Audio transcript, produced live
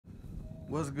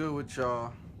What's good with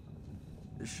y'all?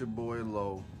 It's your boy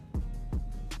Low,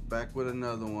 back with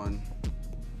another one.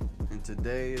 And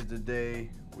today is the day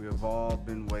we have all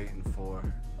been waiting for.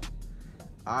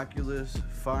 Oculus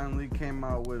finally came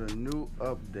out with a new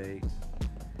update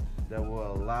that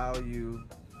will allow you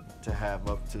to have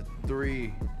up to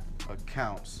 3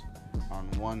 accounts on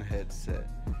one headset.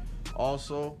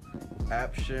 Also,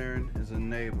 app sharing is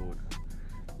enabled,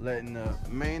 letting the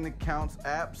main accounts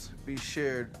apps be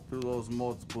shared through those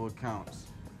multiple accounts.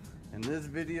 In this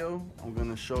video, I'm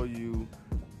going to show you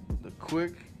the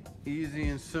quick, easy,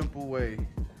 and simple way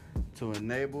to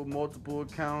enable multiple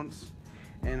accounts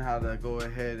and how to go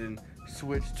ahead and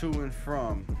switch to and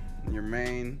from your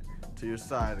main to your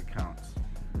side accounts.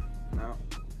 Now,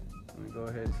 let me go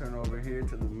ahead and turn over here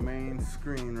to the main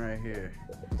screen right here.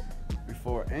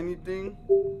 Before anything,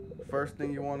 first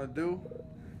thing you want to do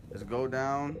is go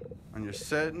down on your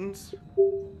settings,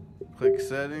 click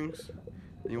settings,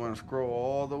 and you want to scroll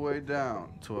all the way down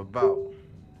to about.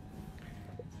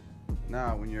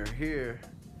 Now when you're here,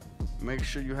 make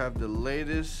sure you have the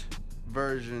latest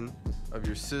version of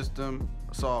your system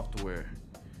software.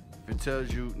 If it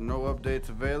tells you no updates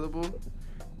available,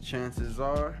 chances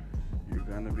are you're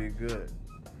gonna be good.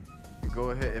 You go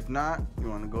ahead, if not, you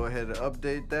want to go ahead and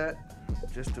update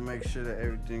that just to make sure that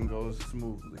everything goes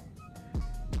smoothly.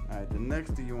 Alright, the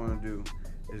next thing you want to do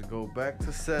is go back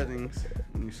to settings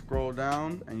and you scroll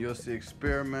down and you'll see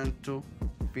experimental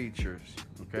features.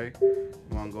 Okay,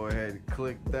 you want to go ahead and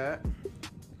click that.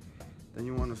 Then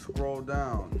you want to scroll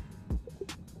down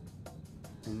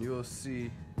and you'll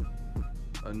see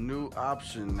a new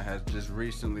option that has just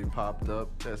recently popped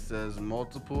up that says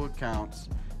multiple accounts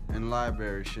and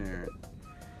library sharing.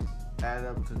 Add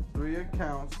up to 3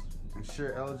 accounts and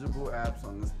share eligible apps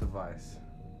on this device.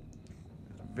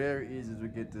 It's very easy to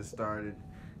get this started.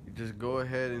 You just go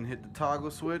ahead and hit the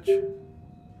toggle switch, and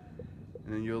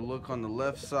then you'll look on the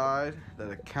left side that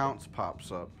accounts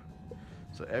pops up.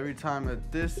 So every time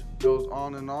that this goes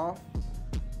on and off,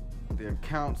 the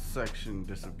accounts section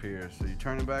disappears. So you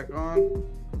turn it back on,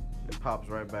 it pops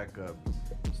right back up.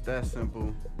 It's that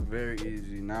simple, very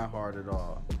easy, not hard at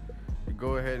all. You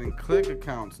go ahead and click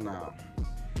accounts now,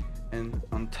 and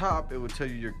on top it will tell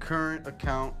you your current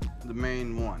account, the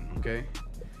main one. Okay,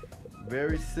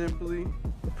 very simply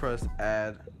press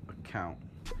add account.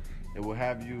 It will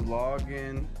have you log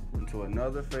in into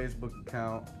another Facebook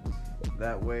account.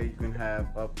 That way you can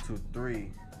have up to 3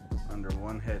 under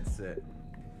one headset.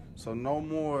 So no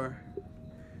more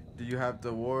do you have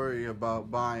to worry about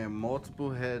buying multiple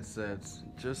headsets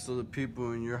just so the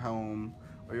people in your home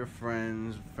or your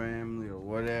friends, family, or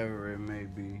whatever it may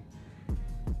be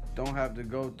don't have to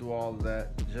go through all of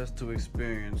that just to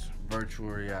experience virtual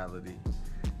reality.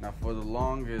 Now for the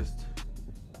longest,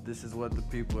 this is what the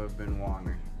people have been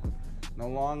wanting. No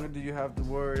longer do you have to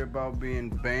worry about being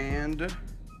banned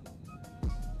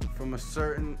from a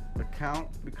certain account,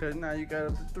 because now you got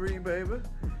up to 3, baby.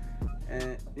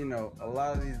 And you know,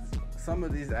 some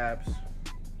of these apps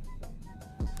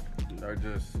are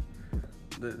just,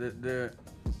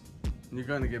 you're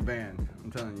gonna get banned.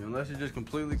 I'm telling you, unless you're just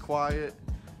completely quiet.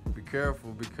 Be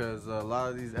careful, because a lot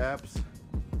of these apps,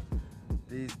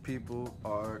 these people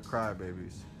are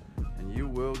crybabies, and you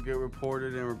will get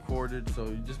reported and recorded. So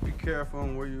you just be careful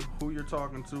on who you're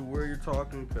talking to, where you're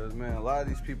talking, because man, a lot of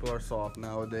these people are soft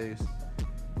nowadays.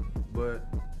 But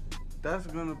that's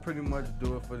gonna pretty much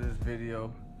do it for this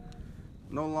video.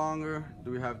 No longer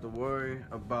do we have to worry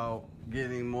about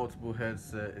getting multiple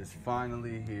headsets. It's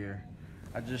finally here.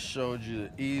 I just showed you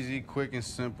the easy, quick, and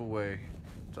simple way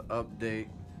to update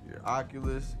your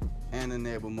Oculus and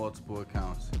enable multiple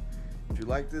accounts. If you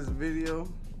like this video,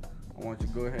 I want you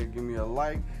to go ahead and give me a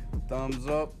like, thumbs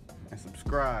up, and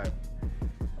subscribe.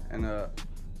 And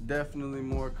definitely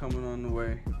more coming on the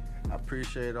way. I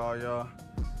appreciate all y'all.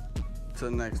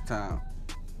 Till next time.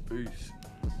 Peace.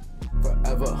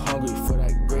 Forever hungry for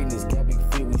that greatness. Got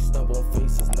big feet, we stump on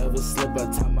faces. Never slip by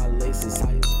the time my laces.